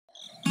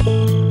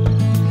Hello,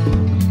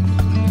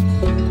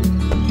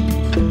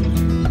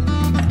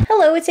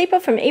 it's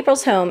April from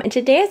April's Home, and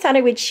today I thought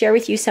I would share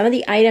with you some of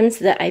the items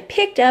that I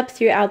picked up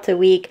throughout the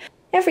week.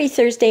 Every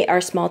Thursday,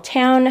 our small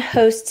town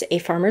hosts a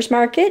farmer's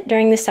market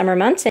during the summer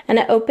months, and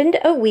it opened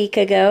a week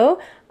ago.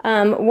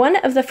 One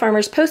of the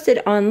farmers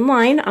posted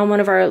online on one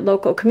of our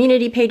local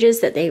community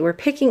pages that they were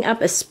picking up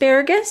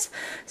asparagus.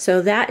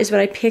 So that is what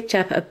I picked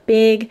up, a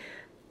big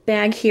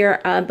bag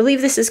here. I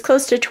believe this is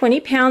close to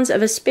 20 pounds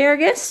of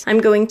asparagus. I'm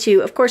going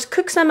to, of course,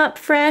 cook some up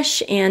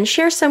fresh and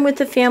share some with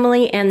the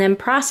family and then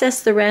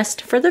process the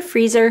rest for the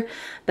freezer.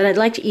 But I'd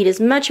like to eat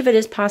as much of it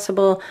as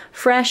possible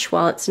fresh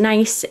while it's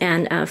nice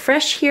and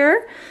fresh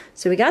here.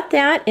 So we got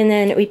that, and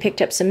then we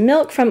picked up some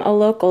milk from a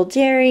local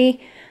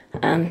dairy.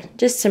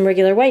 Just some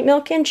regular white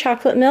milk and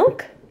chocolate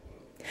milk.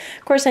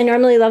 Of course, I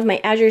normally love my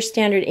Azure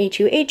Standard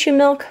A2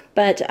 milk,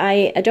 but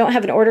I don't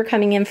have an order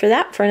coming in for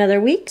that for another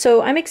week,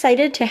 so I'm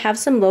excited to have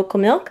some local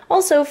milk.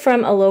 Also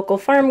from a local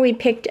farm, we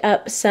picked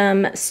up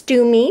some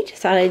stew meat.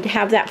 Thought I'd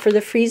have that for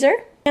the freezer.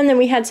 And then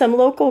we had some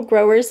local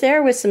growers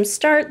there with some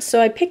starts,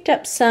 so I picked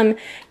up some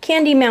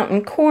Candy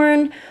Mountain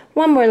corn,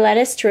 one more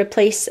lettuce to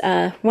replace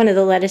one of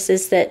the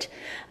lettuces that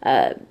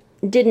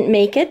didn't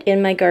make it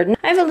in my garden.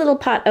 I have a little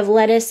pot of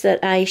lettuce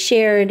that I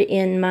shared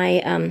in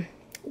my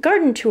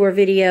garden tour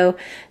video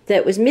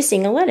that was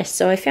missing a lettuce,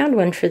 so I found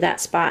one for that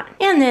spot.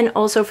 And then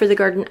also for the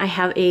garden, I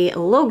have a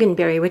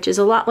loganberry, which is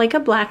a lot like a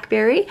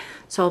blackberry,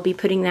 so I'll be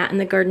putting that in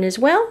the garden as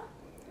well.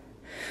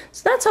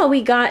 So that's all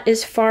we got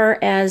as far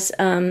as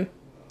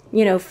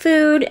you know,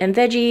 food and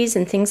veggies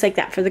and things like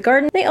that for the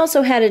garden. They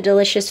also had a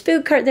delicious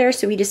food cart there,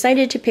 so we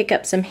decided to pick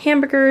up some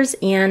hamburgers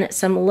and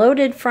some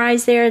loaded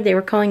fries there. They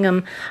were calling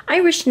them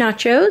Irish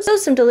nachos. So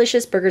some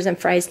delicious burgers and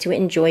fries to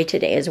enjoy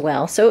today as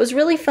well. So it was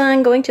really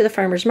fun going to the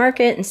farmer's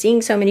market and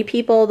seeing so many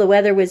people. The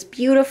weather was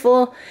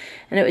beautiful,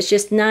 and it was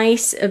just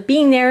nice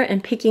being there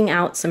and picking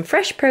out some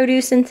fresh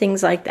produce and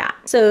things like that.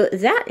 So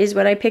that is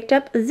what I picked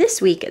up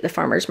this week at the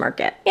farmer's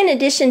market. In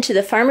addition to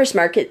the farmer's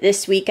market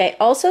this week, I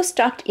also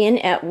stopped in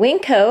at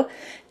Winco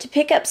to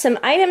pick up some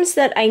items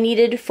that I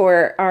needed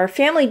for our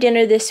family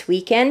dinner this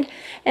weekend,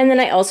 and then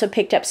I also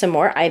picked up some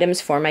more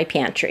items for my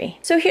pantry.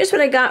 So here's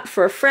what I got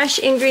for fresh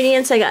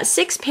ingredients. I got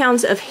 6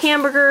 pounds of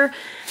hamburger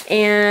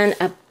and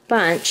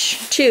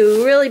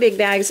two really big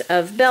bags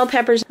of bell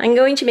peppers. I'm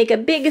going to make a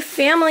big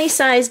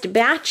family-sized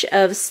batch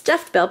of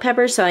stuffed bell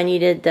peppers, so I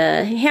needed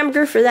the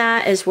hamburger for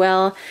that as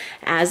well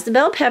as the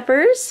bell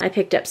peppers. I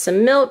picked up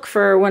some milk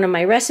for one of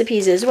my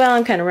recipes as well.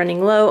 I'm kind of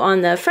running low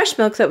on the fresh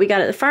milk that we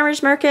got at the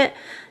farmer's market.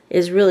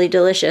 Is really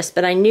delicious,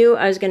 but I knew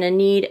I was going to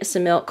need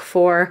some milk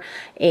for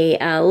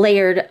a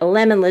layered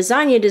lemon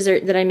lasagna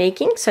dessert that I'm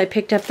making, so I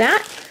picked up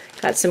that.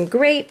 Got some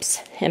grapes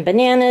and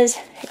bananas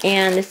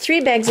and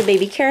 3 bags of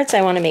baby carrots.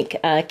 I want to make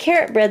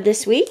carrot bread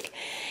this week.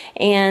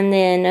 And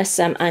then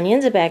some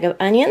onions, a bag of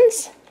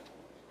onions.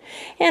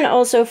 And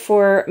also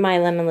for my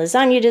lemon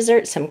lasagna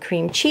dessert, some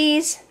cream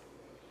cheese,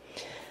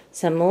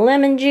 some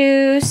lemon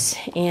juice,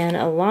 and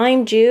a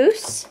lime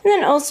juice. And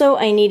then also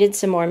I needed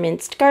some more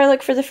minced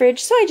garlic for the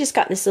fridge, so I just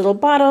got this little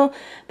bottle.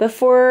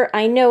 Before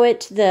I know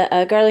it,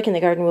 the garlic in the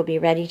garden will be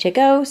ready to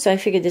go, so I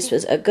figured this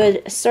was a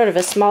good sort of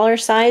a smaller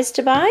size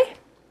to buy.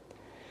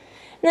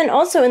 And then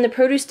also in the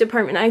produce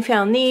department, I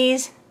found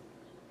these.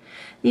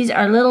 These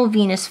are little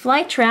Venus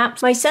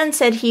flytraps. My son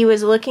said he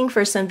was looking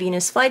for some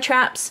Venus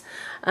flytraps,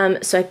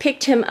 so I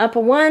picked him up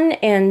one,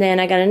 and then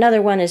I got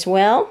another one as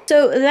well.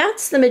 So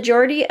that's the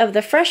majority of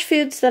the fresh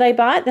foods that I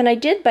bought. Then I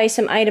did buy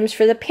some items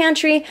for the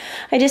pantry.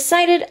 I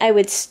decided I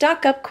would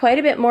stock up quite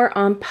a bit more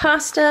on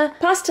pasta.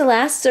 Pasta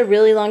lasts a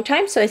really long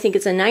time, so I think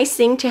it's a nice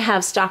thing to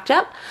have stocked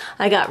up.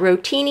 I got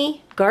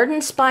rotini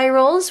garden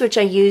spirals, which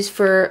I use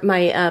for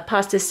my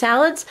pasta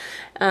salads,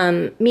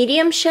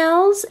 medium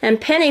shells, and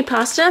penne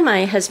pasta,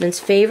 my husband's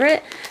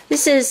favorite.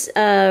 This is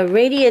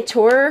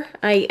radiator.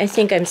 I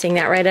think I'm saying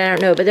that right, I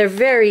don't know, but they're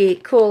very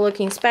cool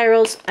looking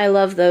spirals. I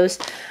love those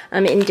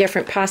in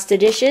different pasta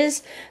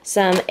dishes.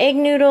 Some egg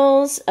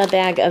noodles, a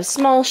bag of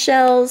small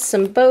shells,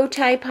 some bow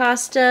tie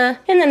pasta,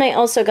 and then I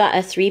also got a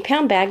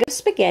 3-pound bag of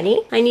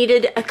spaghetti. I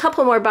needed a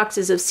couple more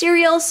boxes of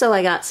cereal, so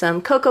I got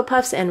some Cocoa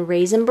Puffs and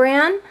Raisin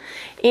Bran.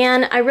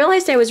 And I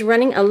realized I was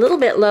running a little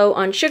bit low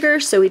on sugar,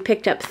 so we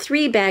picked up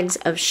 3 bags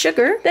of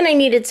sugar. Then I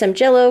needed some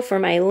Jell-O for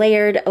my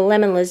layered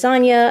lemon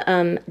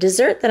lasagna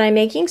dessert that I'm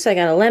making, so I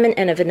got a lemon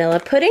and a vanilla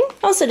pudding.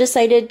 Also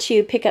decided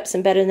to pick up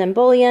some Better Than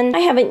bouillon.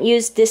 I haven't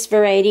used this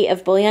variety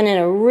of bouillon in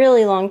a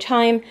really long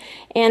time,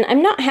 and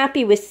I'm not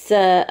happy with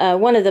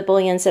one of the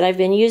bouillons that I've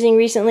been using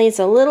recently. It's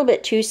a little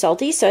bit too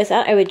salty, so I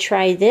thought I would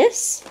try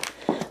this.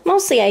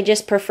 Mostly I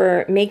just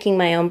prefer making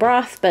my own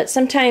broth, but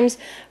sometimes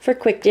for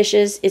quick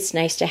dishes it's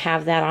nice to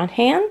have that on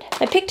hand.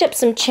 I picked up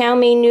some chow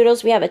mein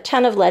noodles. We have a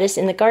ton of lettuce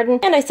in the garden,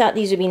 and I thought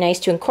these would be nice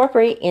to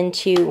incorporate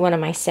into one of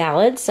my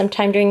salads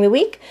sometime during the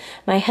week.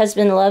 My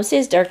husband loves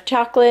his dark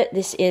chocolate.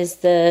 This is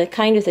the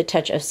kind with a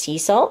touch of sea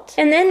salt.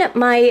 And then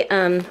my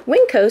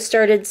Winco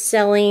started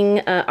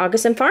selling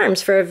August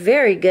Farms for a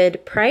very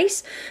good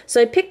price.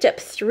 So I picked up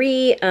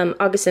 3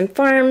 August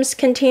Farms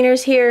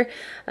containers here.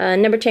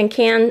 Number 10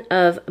 can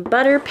of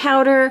butter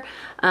powder,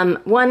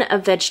 one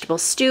of vegetable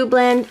stew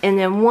blend, and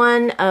then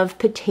one of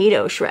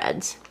potato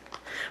shreds.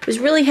 Was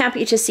really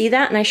happy to see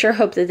that, and I sure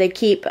hope that they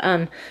keep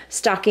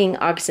stocking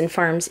Augustin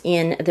Farms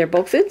in their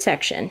bulk food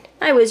section.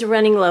 I was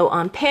running low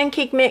on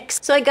pancake mix,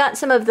 so I got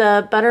some of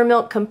the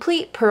Buttermilk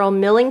Complete Pearl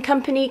Milling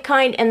Company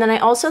kind, and then I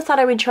also thought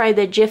I would try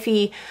the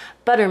Jiffy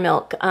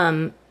Buttermilk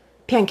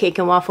pancake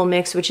and waffle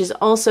mix, which is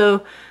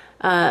also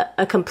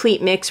a complete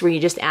mix where you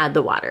just add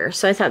the water.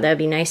 So I thought that would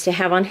be nice to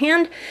have on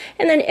hand.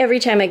 And then every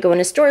time I go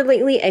in a store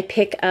lately, I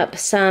pick up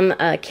some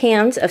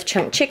cans of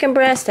chunk chicken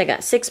breast. I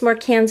got 6 more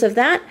cans of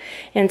that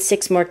and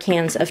 6 more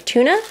cans of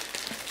tuna.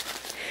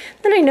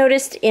 Then I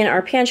noticed in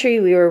our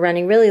pantry we were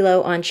running really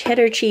low on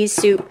cheddar cheese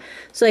soup,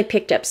 so I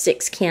picked up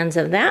 6 cans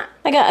of that.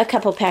 I got a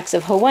couple packs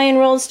of Hawaiian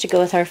rolls to go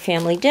with our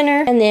family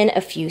dinner, and then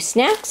a few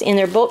snacks in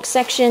their bulk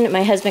section.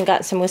 My husband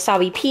got some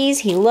wasabi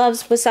peas. He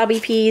loves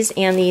wasabi peas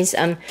and these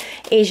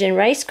Asian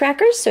rice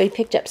crackers, so he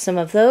picked up some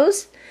of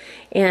those.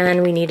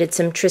 And we needed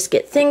some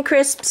Triscuit Thin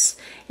Crisps.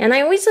 And I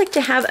always like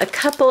to have a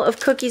couple of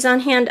cookies on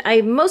hand.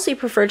 I mostly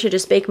prefer to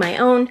just bake my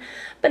own,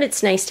 but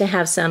it's nice to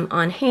have some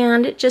on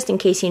hand just in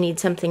case you need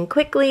something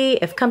quickly,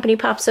 if company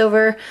pops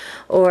over,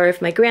 or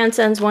if my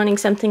grandson's wanting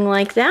something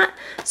like that.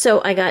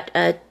 So I got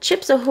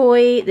Chips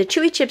Ahoy, the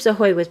Chewy Chips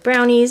Ahoy with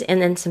brownies, and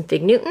then some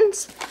Fig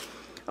Newtons.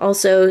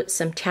 Also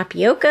some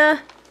tapioca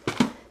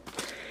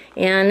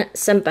and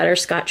some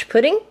butterscotch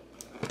pudding.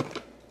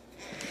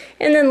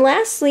 And then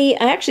lastly,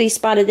 I actually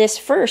spotted this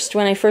first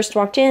when I first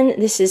walked in.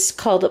 This is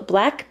called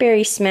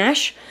Blackberry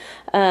Smash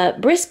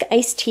Brisk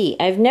Iced Tea.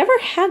 I've never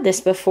had this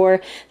before.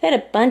 They had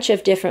a bunch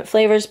of different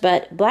flavors,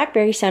 but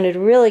blackberry sounded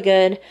really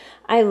good.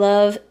 I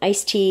love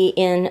iced tea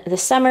in the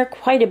summer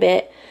quite a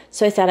bit,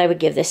 so I thought I would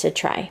give this a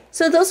try.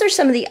 So those are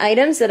some of the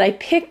items that I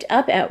picked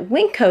up at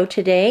Winco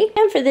today.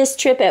 And for this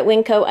trip at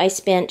Winco, I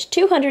spent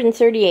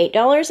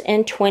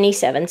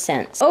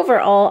 $238.27.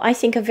 Overall, I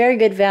think a very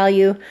good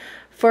value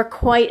for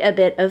quite a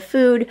bit of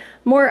food,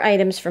 more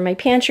items for my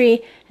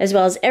pantry, as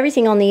well as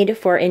everything I'll need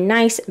for a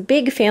nice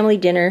big family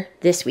dinner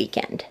this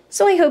weekend.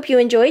 So I hope you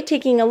enjoyed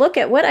taking a look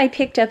at what I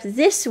picked up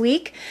this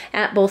week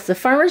at both the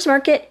farmers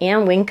market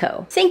and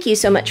Winco. Thank you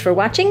so much for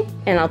watching,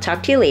 and I'll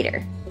talk to you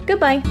later.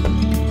 Goodbye.